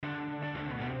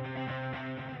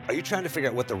Are you trying to figure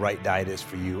out what the right diet is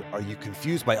for you? Are you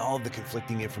confused by all of the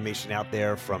conflicting information out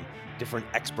there from different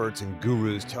experts and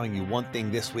gurus telling you one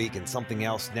thing this week and something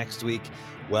else next week?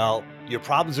 Well, your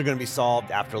problems are going to be solved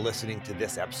after listening to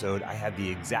this episode. I have the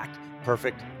exact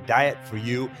perfect diet for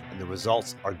you, and the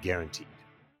results are guaranteed.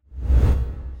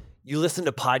 You listen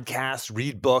to podcasts,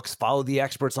 read books, follow the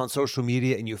experts on social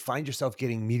media, and you find yourself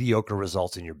getting mediocre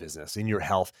results in your business, in your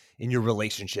health, in your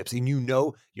relationships, and you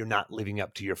know you're not living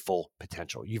up to your full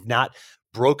potential. You've not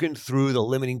broken through the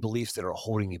limiting beliefs that are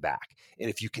holding you back. And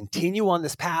if you continue on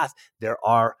this path, there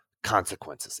are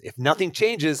consequences. If nothing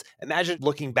changes, imagine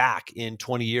looking back in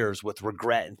 20 years with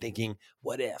regret and thinking,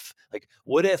 what if?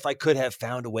 What if I could have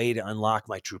found a way to unlock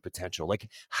my true potential?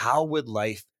 How would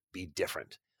life be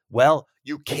different? Well,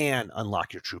 you can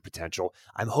unlock your true potential.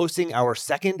 I'm hosting our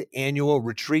second annual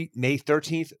retreat, May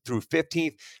 13th through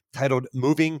 15th, titled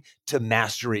Moving to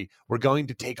Mastery. We're going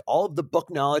to take all of the book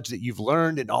knowledge that you've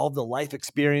learned and all of the life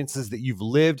experiences that you've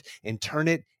lived and turn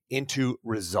it into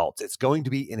results. It's going to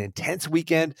be an intense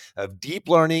weekend of deep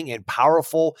learning and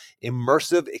powerful,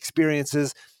 immersive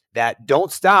experiences that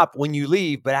don't stop when you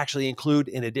leave, but actually include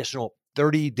an additional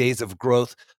 30 days of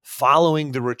growth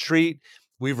following the retreat.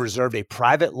 We've reserved a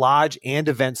private lodge and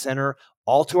event center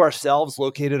all to ourselves,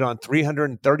 located on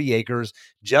 330 acres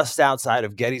just outside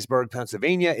of Gettysburg,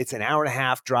 Pennsylvania. It's an hour and a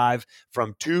half drive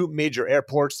from two major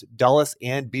airports, Dulles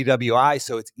and BWI,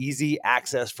 so it's easy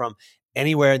access from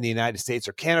anywhere in the United States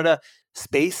or Canada.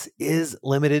 Space is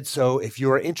limited, so if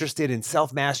you are interested in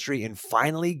self-mastery and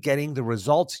finally getting the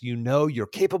results you know you're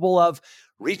capable of,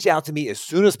 reach out to me as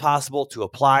soon as possible to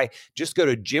apply. Just go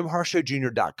to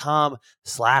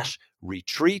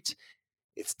jimharshawjr.com/retreat.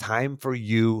 It's time for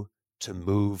you to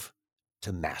move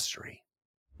to mastery.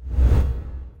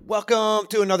 Welcome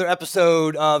to another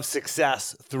episode of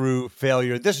Success Through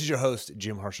Failure. This is your host,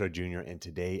 Jim Harshaw Jr., and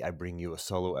today I bring you a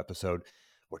solo episode.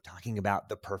 We're talking about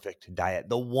the perfect diet,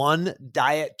 the one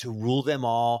diet to rule them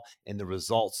all, and the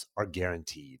results are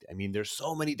guaranteed. I mean, there's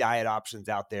so many diet options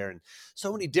out there and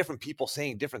so many different people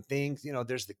saying different things. You know,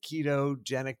 there's the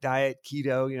ketogenic diet,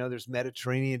 keto, there's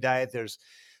Mediterranean diet, there's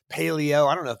paleo.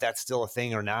 I don't know if that's still a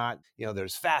thing or not.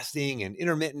 There's fasting and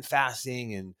intermittent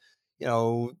fasting and,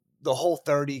 the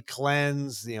Whole30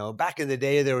 cleanse. Back in the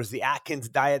day, there was the Atkins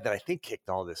diet that I think kicked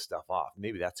all this stuff off.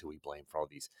 Maybe that's who we blame for all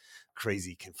these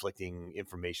crazy conflicting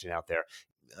information out there.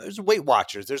 There's Weight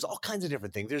Watchers. There's all kinds of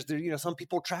different things. Some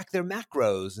people track their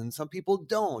macros and some people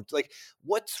don't.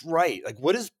 What's right?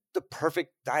 What is the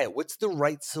perfect diet? What's the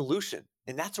right solution?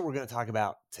 And that's what we're going to talk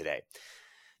about today.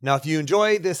 Now, if you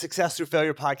enjoy the Success Through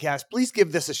Failure podcast, please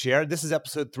give this a share. This is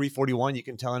episode 341. You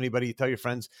can tell anybody, tell your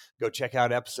friends, go check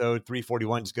out episode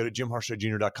 341. Just go to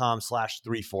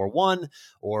jimharshawjr.com/341.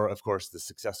 Or, of course, the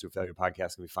Success Through Failure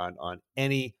podcast can be found on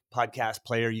any podcast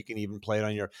player. You can even play it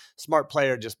on your smart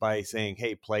player just by saying,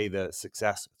 hey, play the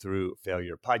Success Through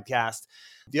Failure podcast.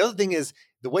 The other thing is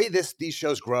the way these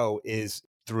shows grow is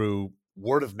through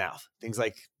word of mouth, things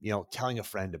like, telling a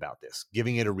friend about this,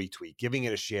 giving it a retweet, giving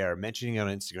it a share, mentioning it on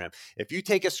Instagram. If you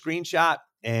take a screenshot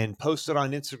and post it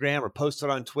on Instagram or post it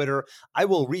on Twitter, I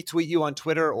will retweet you on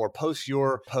Twitter or post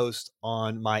your post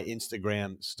on my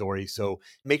Instagram story. So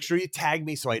make sure you tag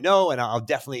me so I know, and I'll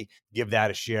definitely give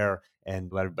that a share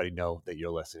and let everybody know that you're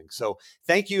listening. So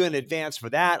thank you in advance for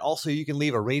that. Also, you can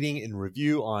leave a rating and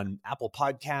review on Apple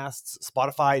Podcasts.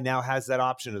 Spotify now has that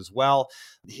option as well.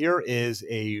 Here is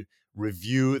a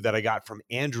review that I got from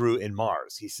Andrew in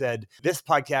Mars. He said, this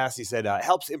podcast,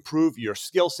 helps improve your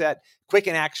skill set, quick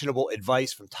and actionable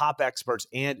advice from top experts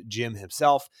and Jim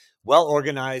himself, well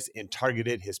organized and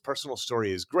targeted. His personal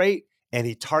story is great, and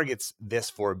he targets this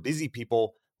for busy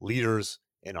people, leaders,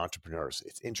 and entrepreneurs.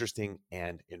 It's interesting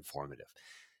and informative.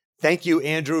 Thank you,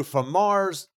 Andrew from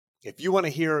Mars. If you want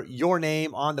to hear your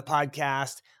name on the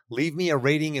podcast, leave me a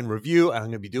rating and review. I'm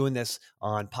going to be doing this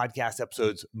on podcast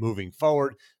episodes moving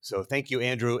forward. So thank you,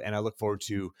 Andrew. And I look forward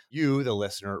to you, the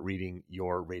listener, reading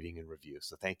your rating and review.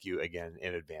 So thank you again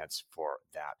in advance for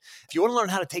that. If you want to learn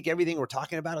how to take everything we're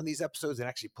talking about on these episodes and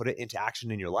actually put it into action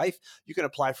in your life, you can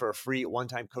apply for a free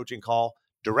one-time coaching call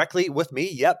directly with me.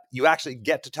 Yep, you actually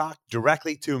get to talk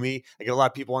directly to me. I get a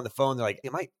lot of people on the phone. They're like,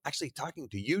 am I actually talking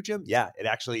to you, Jim? Yeah, it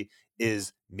actually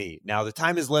is me. Now, the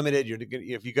time is limited.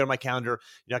 If you go to my calendar,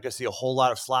 you're not going to see a whole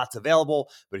lot of slots available.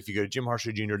 But if you go to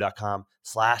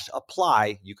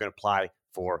jimharshawjr.com/apply, you can apply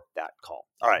for that call.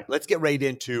 All right, let's get right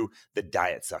into the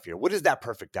diet stuff here. What is that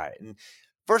perfect diet? And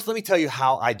first, let me tell you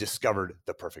how I discovered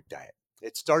the perfect diet.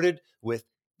 It started with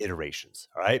iterations.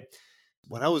 All right.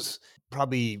 When I was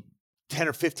probably 10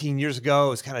 or 15 years ago, I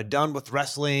was kind of done with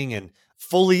wrestling and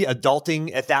fully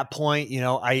adulting at that point.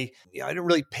 I didn't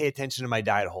really pay attention to my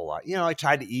diet a whole lot. I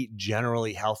tried to eat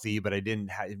generally healthy, but I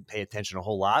didn't pay attention a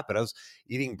whole lot. But I was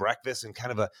eating breakfast and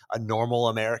kind of a normal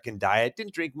American diet.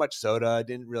 Didn't drink much soda.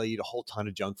 Didn't really eat a whole ton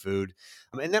of junk food.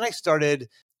 And then I started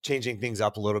changing things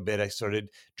up a little bit. I started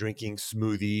drinking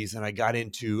smoothies, and I got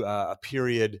into a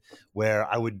period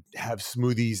where I would have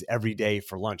smoothies every day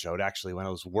for lunch. I would actually, when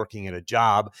I was working at a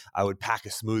job, I would pack a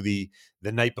smoothie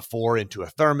the night before into a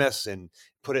thermos and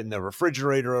put it in the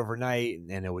refrigerator overnight,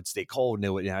 and it would stay cold.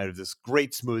 And I had this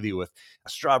great smoothie with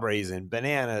strawberries and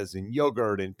bananas and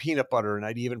yogurt and peanut butter. And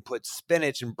I'd even put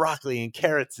spinach and broccoli and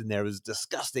carrots in there. It was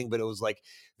disgusting, but it was like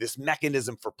this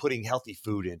mechanism for putting healthy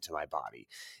food into my body.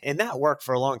 And that worked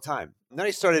for a long time. And then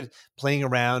I started playing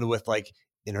around with like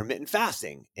intermittent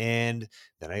fasting. And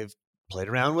then I've played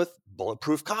around with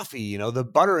bulletproof coffee, the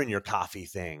butter in your coffee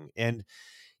thing. And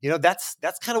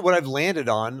that's kind of what I've landed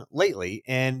on lately.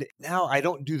 And now I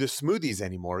don't do the smoothies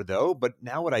anymore, though. But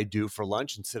now what I do for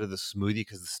lunch instead of the smoothie,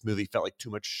 because the smoothie felt like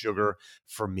too much sugar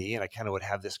for me, and I kind of would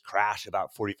have this crash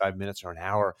about 45 minutes or an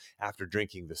hour after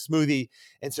drinking the smoothie.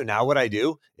 And so now what I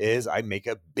do is I make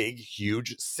a big,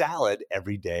 huge salad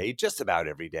every day, just about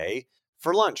every day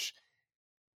for lunch.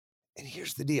 And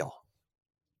here's the deal.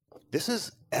 This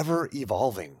is ever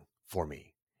evolving for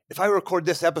me. If I record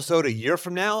this episode a year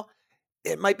from now,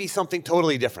 it might be something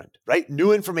totally different, right?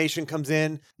 New information comes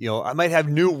in. I might have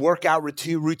new workout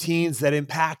routines that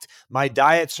impact my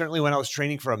diet. Certainly when I was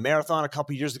training for a marathon a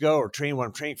couple of years ago, or when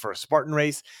I'm training for a Spartan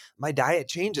race, my diet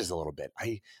changes a little bit.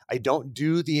 I don't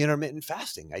do the intermittent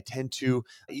fasting. I tend to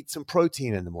eat some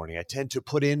protein in the morning. I tend to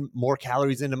put in more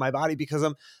calories into my body because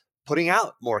I'm putting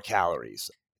out more calories.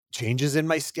 Changes in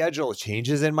my schedule,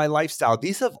 changes in my lifestyle.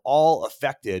 These have all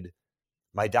affected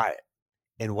my diet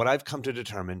and what I've come to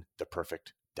determine the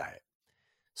perfect diet.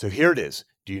 So here it is.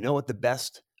 Do you know what the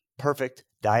best perfect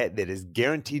diet that is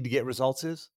guaranteed to get results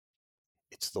is?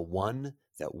 It's the one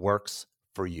that works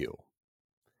for you.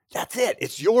 That's it.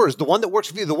 It's yours. The one that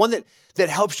works for you. The one that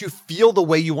helps you feel the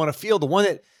way you want to feel. The one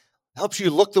that helps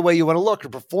you look the way you want to look or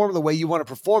perform the way you want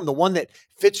to perform. The one that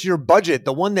fits your budget.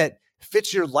 The one that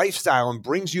fits your lifestyle and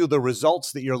brings you the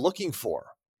results that you're looking for.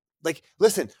 Like,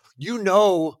 listen, you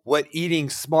know what eating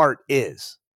smart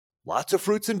is. Lots of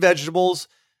fruits and vegetables,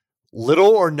 little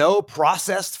or no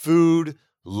processed food,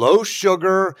 low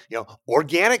sugar,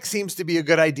 organic seems to be a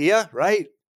good idea, right?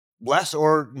 Less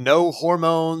or no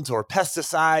hormones or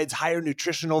pesticides, higher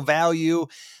nutritional value.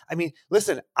 I mean,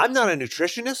 listen, I'm not a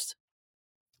nutritionist,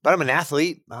 but I'm an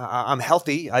athlete. I'm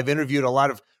healthy. I've interviewed a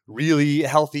lot of really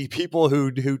healthy people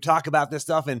who talk about this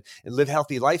stuff and live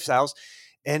healthy lifestyles.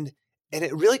 And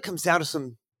it really comes down to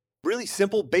some really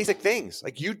simple, basic things.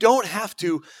 Like, you don't have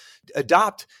to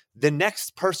adopt the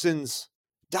next person's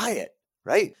diet,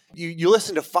 right? You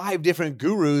listen to 5 different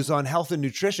gurus on health and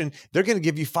nutrition. They're going to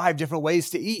give you 5 different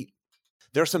ways to eat.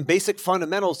 There are some basic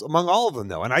fundamentals among all of them,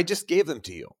 though, and I just gave them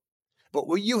to you. But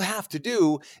what you have to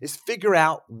do is figure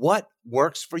out what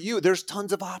works for you. There's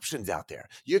tons of options out there.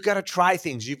 You've got to try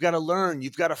things. You've got to learn.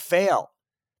 You've got to fail.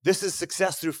 This is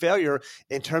success through failure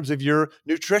in terms of your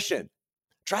nutrition.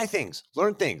 Try things,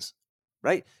 learn things,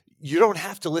 right? You don't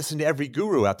have to listen to every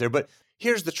guru out there, but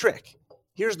here's the trick.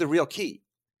 Here's the real key.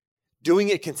 Doing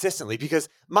it consistently, because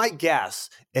my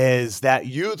guess is that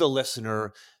you, the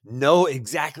listener, know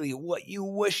exactly what you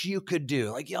wish you could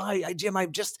do. Like, Jim, I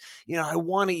just, I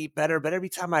want to eat better, but every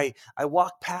time I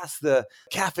walk past the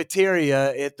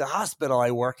cafeteria at the hospital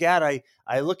I work at,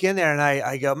 I look in there and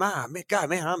I go, man,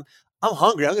 I'm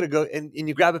hungry. I'm going to go and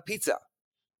you grab a pizza,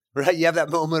 right? You have that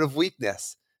moment of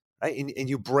weakness, right? And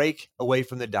you break away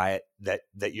from the diet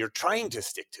that you're trying to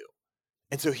stick to.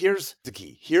 And so here's the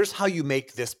key. Here's how you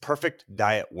make this perfect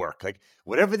diet work. Like,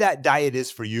 whatever that diet is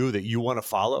for you that you want to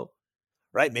follow,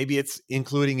 right? Maybe it's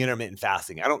including intermittent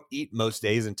fasting. I don't eat most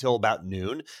days until about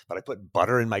noon, but I put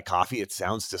butter in my coffee. It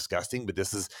sounds disgusting, but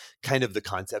this is kind of the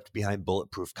concept behind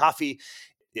bulletproof coffee.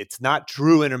 It's not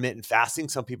true intermittent fasting,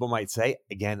 some people might say.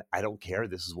 Again, I don't care.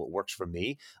 This is what works for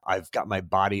me. I've got my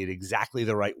body at exactly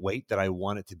the right weight that I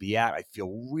want it to be at. I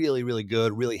feel really, really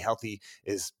good, really healthy,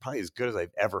 is probably as good as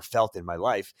I've ever felt in my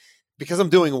life because I'm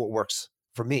doing what works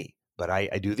for me. But I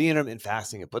do the intermittent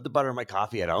fasting. I put the butter in my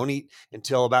coffee. I don't eat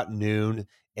until about noon.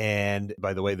 And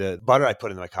by the way, the butter I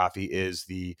put in my coffee is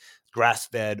the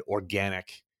grass-fed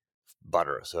organic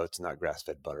butter. So it's not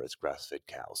grass-fed butter, it's grass-fed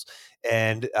cows.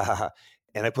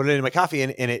 and I put it in my coffee,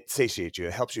 and it satiates you.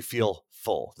 It helps you feel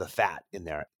full, the fat in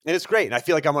there. And it's great. And I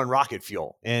feel like I'm on rocket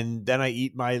fuel. And then I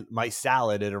eat my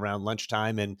salad at around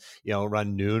lunchtime and,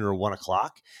 around noon or 1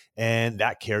 o'clock. And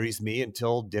that carries me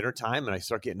until dinner time. And I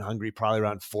start getting hungry probably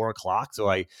around 4 o'clock. So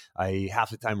I half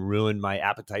the time ruin my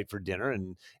appetite for dinner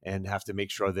and have to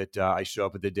make sure that I show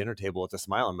up at the dinner table with a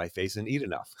smile on my face and eat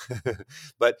enough.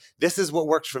 But this is what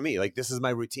works for me. Like, this is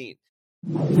my routine.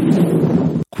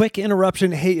 Quick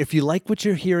interruption. Hey, if you like what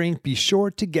you're hearing, be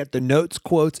sure to get the notes,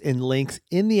 quotes, and links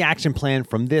in the action plan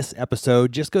from this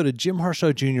episode. Just go to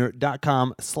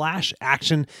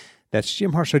jimharshawjr.com/action. That's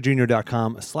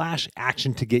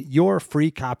jimharshawjr.com/action to get your free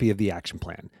copy of the action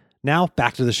plan. Now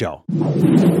back to the show.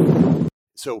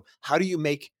 So how do you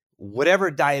make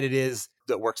whatever diet it is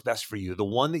that works best for you, the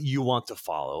one that you want to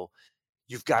follow?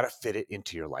 You've got to fit it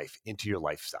into your life, into your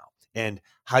lifestyle. And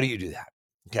how do you do that?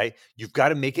 Okay. You've got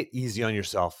to make it easy on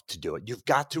yourself to do it. You've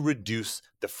got to reduce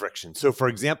the friction. So for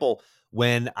example,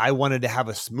 when I wanted to have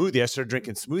a smoothie, I started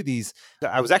drinking smoothies.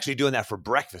 I was actually doing that for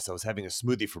breakfast. I was having a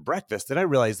smoothie for breakfast. And I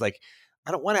realized, like,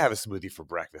 I don't want to have a smoothie for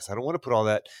breakfast. I don't want to put all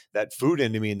that food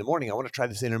into me in the morning. I want to try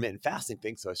this intermittent fasting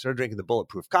thing. So I started drinking the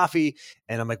bulletproof coffee,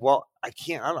 and I'm like, well, I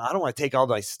don't want to take all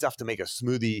my stuff to make a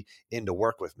smoothie into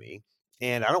work with me.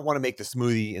 And I don't want to make the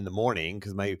smoothie in the morning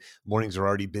because my mornings are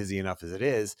already busy enough as it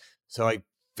is. So I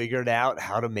figured out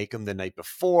how to make them the night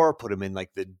before, put them in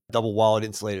like the double walled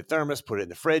insulated thermos, put it in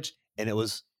the fridge, and it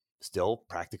was still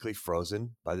practically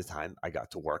frozen by the time I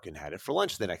got to work and had it for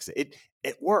lunch the next day.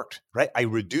 It worked, right? I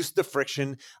reduced the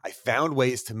friction. I found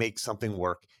ways to make something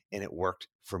work, and it worked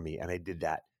for me. And I did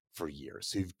that for years.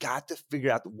 So you've got to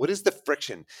figure out, what is the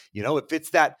friction? If it's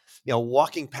that,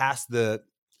 walking past the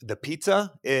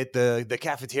pizza at the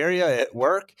cafeteria at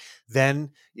work,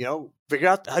 then, figure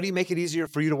out, how do you make it easier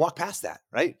for you to walk past that,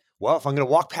 right? Well, if I'm going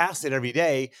to walk past it every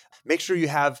day, make sure you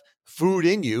have food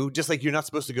in you, just like you're not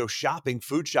supposed to go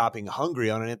food shopping hungry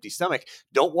on an empty stomach.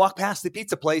 Don't walk past the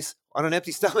pizza place on an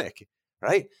empty stomach,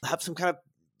 right? Have some kind of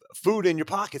food in your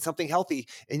pocket, something healthy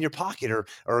in your pocket, or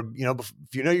if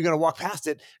you're going to walk past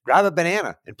it, grab a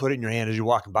banana and put it in your hand as you're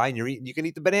walking by, and you can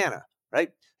eat the banana, right?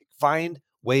 Find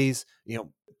ways,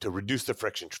 to reduce the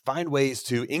friction. Find ways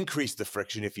to increase the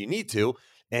friction if you need to,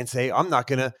 and say, I'm not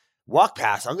going to walk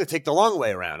past. I'm going to take the long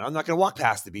way around. I'm not going to walk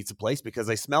past the pizza place because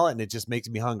I smell it and it just makes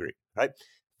me hungry, right?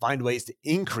 Find ways to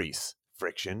increase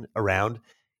friction around,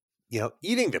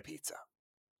 eating the pizza.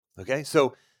 Okay.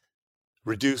 So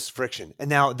reduce friction.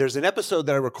 And now there's an episode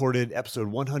that I recorded, episode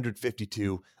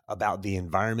 152, about the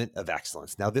environment of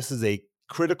excellence. Now, this is a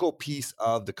critical piece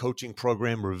of the coaching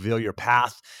program, Reveal Your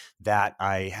Path, that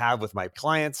I have with my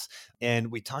clients.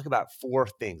 And we talk about 4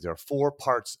 things. There are 4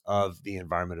 parts of the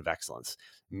environment of excellence: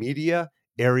 media,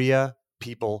 area,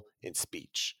 people, and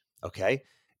speech. Okay.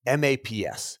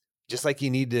 MAPS. Just like you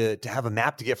need to have a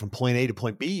map to get from point A to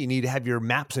point B, you need to have your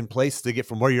maps in place to get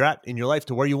from where you're at in your life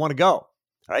to where you want to go. All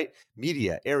right.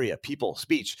 Media, area, people,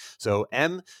 speech. So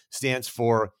M stands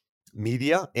for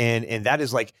media. And that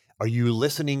is like, are you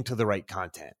listening to the right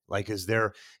content? Like,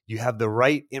 you have the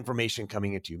right information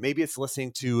coming into you? Maybe it's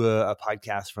listening to a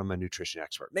podcast from a nutrition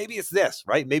expert. Maybe it's this,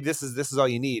 right? Maybe this is all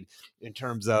you need in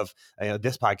terms of,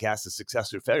 this podcast, the Success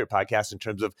Through Failure podcast, in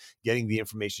terms of getting the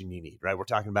information you need, right? We're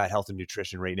talking about health and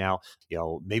nutrition right now.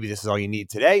 Maybe this is all you need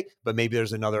today, but maybe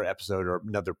there's another episode or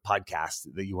another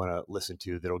podcast that you want to listen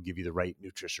to that'll give you the right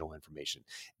nutritional information.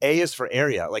 A is for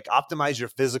area, like optimize your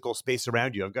physical space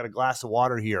around you. I've got a glass of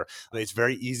water here. It's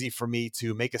very easy for me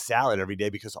to make a salad every day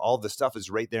because all the stuff is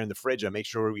right there in the fridge. I make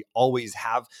sure we always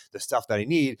have the stuff that I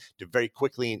need to very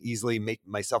quickly and easily make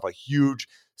myself a huge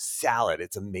salad.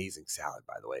 It's amazing salad,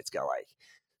 by the way. It's got like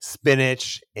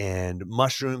spinach and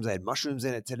mushrooms. I had mushrooms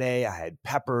in it today. I had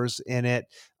peppers in it,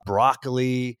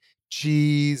 broccoli,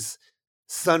 cheese,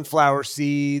 sunflower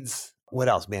seeds. What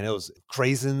else, man? It was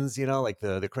craisins, like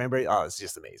the cranberry. Oh, it's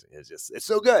just amazing. It's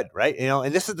so good, right?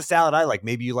 And this is the salad I like.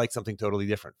 Maybe you like something totally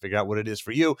different. Figure out what it is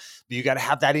for you, but you got to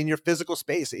have that in your physical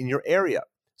space, in your area,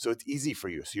 so it's easy for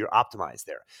you. So you're optimized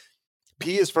there.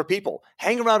 P is for people.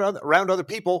 Hang around other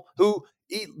people who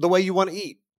eat the way you want to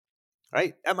eat,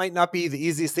 right? That might not be the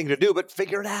easiest thing to do, but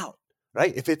figure it out,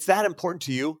 right? If it's that important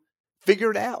to you, figure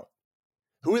it out.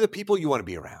 Who are the people you want to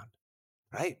be around,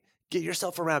 right? Get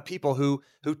yourself around people who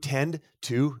tend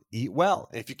to eat well.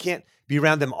 And if you can't be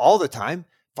around them all the time,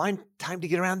 find time to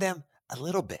get around them a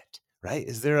little bit, right?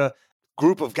 Is there a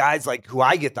group of guys like who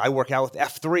I work out with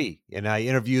F3, and I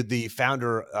interviewed the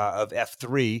founder of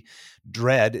F3,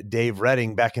 Dread, Dave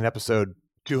Redding, back in episode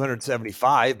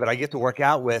 275, but I get to work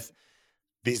out with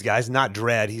these guys, not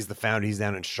Dredd. He's the founder. He's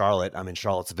down in Charlotte. I'm in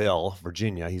Charlottesville,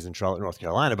 Virginia. He's in Charlotte, North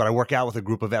Carolina. But I work out with a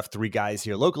group of F3 guys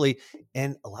here locally.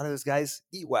 And a lot of those guys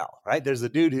eat well, right? There's a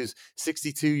dude who's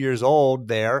 62 years old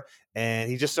there. And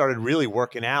he just started really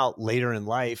working out later in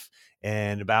life.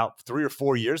 And about 3 or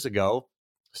 4 years ago,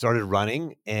 started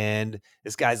running. And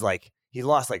this guy's like, he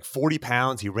lost like 40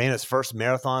 pounds. He ran his first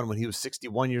marathon when he was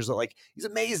 61 years old. Like, he's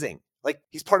amazing. Like,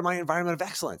 he's part of my environment of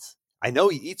excellence. I know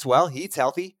he eats well. He eats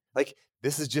healthy. Like,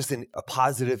 this is just a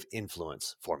positive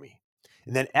influence for me.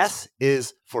 And then S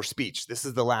is for speech. This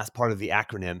is the last part of the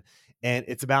acronym. And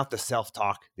it's about the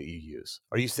self-talk that you use.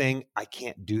 Are you saying, I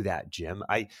can't do that, Jim?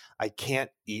 I can't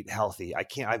eat healthy.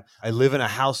 I live in a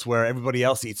house where everybody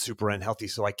else eats super unhealthy,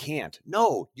 so I can't.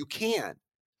 No, you can.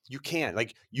 You can.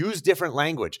 Like, use different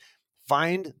language.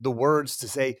 Find the words to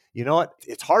say, you know what?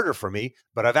 It's harder for me,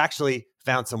 but I've actually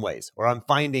found some ways, or I'm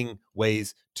finding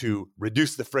ways to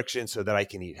reduce the friction so that I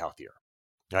can eat healthier.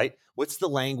 Right? What's the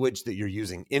language that you're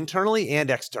using internally and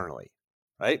externally?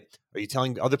 Right? Are you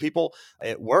telling other people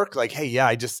at work, like, hey, yeah,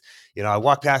 I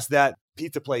walk past that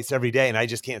pizza place every day and I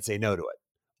just can't say no to it.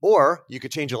 Or you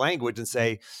could change your language and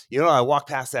say, I walk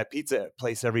past that pizza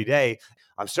place every day.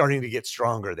 I'm starting to get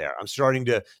stronger there. I'm starting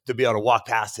to be able to walk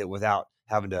past it without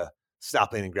having to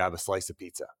stop in and grab a slice of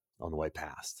pizza on the way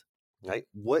past. Right?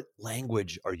 What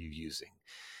language are you using?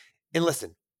 And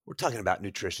listen, we're talking about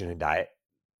nutrition and diet.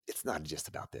 It's not just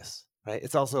about this, right?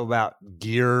 It's also about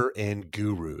gear and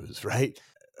gurus, right?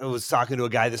 I was talking to a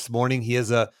guy this morning. He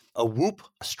has a Whoop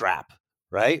strap,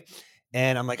 right?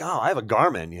 And I'm like, oh, I have a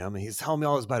Garmin, he's telling me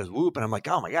all this about his Whoop. And I'm like,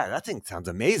 oh my God, that thing sounds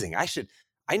amazing. I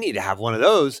need to have one of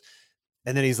those.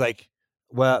 And then he's like,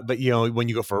 well, but when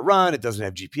you go for a run, it doesn't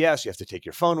have GPS. You have to take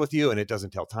your phone with you and it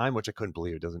doesn't tell time, which I couldn't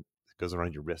believe. It goes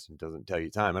around your wrist and doesn't tell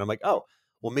you time. And I'm like, oh,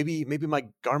 well, maybe my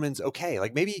Garmin's okay.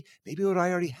 Like maybe what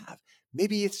I already have.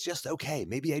 Maybe it's just okay.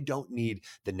 Maybe I don't need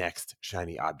the next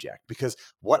shiny object because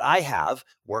what I have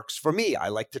works for me. I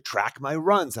like to track my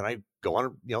runs and I go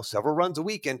on, several runs a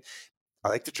week and I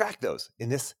like to track those.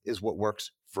 And this is what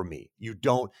works for me. You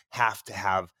don't have to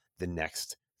have the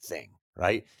next thing,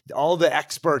 right? All the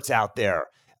experts out there,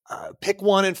 pick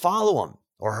one and follow him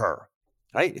or her,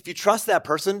 right? If you trust that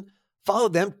person, follow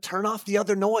them, turn off the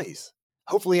other noise.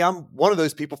 Hopefully I'm one of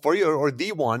those people for you or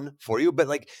the one for you, but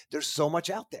like there's so much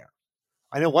out there.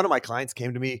 I know one of my clients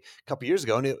came to me a couple of years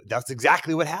ago and that's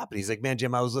exactly what happened. He's like, man,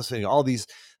 Jim, I was listening to all these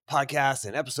podcasts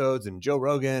and episodes and Joe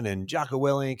Rogan and Jocko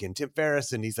Willink and Tim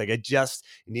Ferriss. And he's like, I just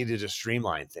needed to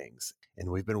streamline things.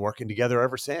 And we've been working together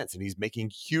ever since. And he's making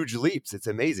huge leaps. It's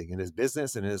amazing in his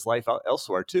business and in his life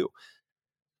elsewhere too.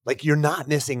 Like you're not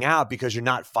missing out because you're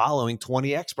not following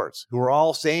 20 experts who are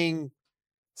all saying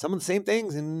some of the same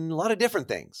things and a lot of different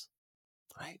things,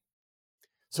 right?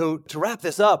 So to wrap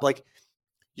this up, like,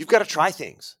 you've got to try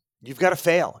things. You've got to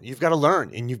fail. You've got to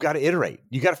learn and you've got to iterate.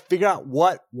 You got to figure out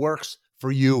what works for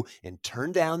you and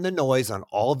turn down the noise on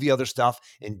all of the other stuff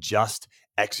and just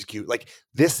execute. Like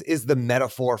this is the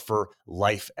metaphor for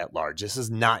life at large. This is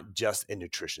not just a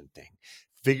nutrition thing.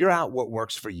 Figure out what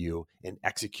works for you and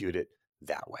execute it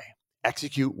that way.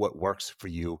 Execute what works for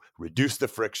you, reduce the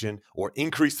friction or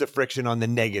increase the friction on the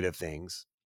negative things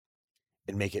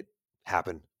and make it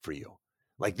happen for you.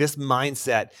 Like this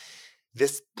mindset,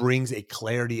 this brings a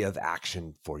clarity of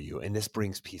action for you, and this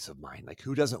brings peace of mind. Like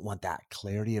who doesn't want that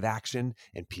clarity of action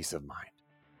and peace of mind?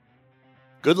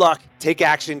 Good luck, take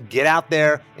action, get out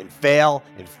there and fail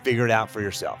and figure it out for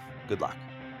yourself. Good luck.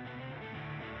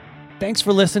 Thanks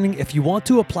for listening. If you want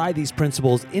to apply these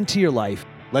principles into your life,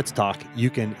 let's talk. You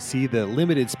can see the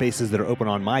limited spaces that are open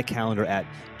on my calendar at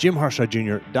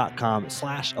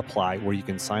jimharshawjr.com/apply, where you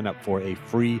can sign up for a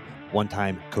free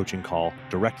one-time coaching call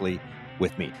directly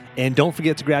with me. And don't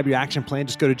forget to grab your action plan.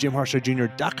 Just go to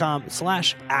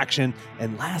jimharshawjr.com/action.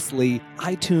 And lastly,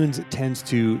 iTunes tends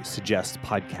to suggest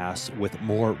podcasts with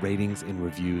more ratings and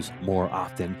reviews more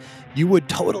often. You would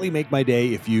totally make my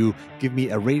day if you give me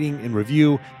a rating and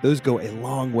review. Those go a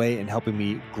long way in helping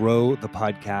me grow the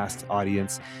podcast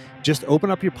audience. Just open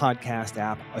up your podcast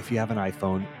app if you have an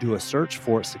iPhone, do a search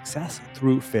for Success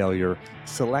Through Failure,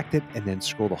 select it, and then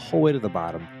scroll the whole way to the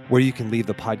bottom where you can leave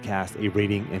the podcast a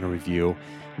rating and a review.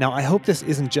 Now, I hope this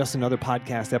isn't just another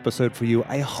podcast episode for you.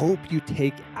 I hope you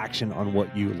take action on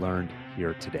what you learned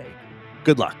here today.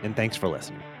 Good luck, and thanks for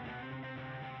listening.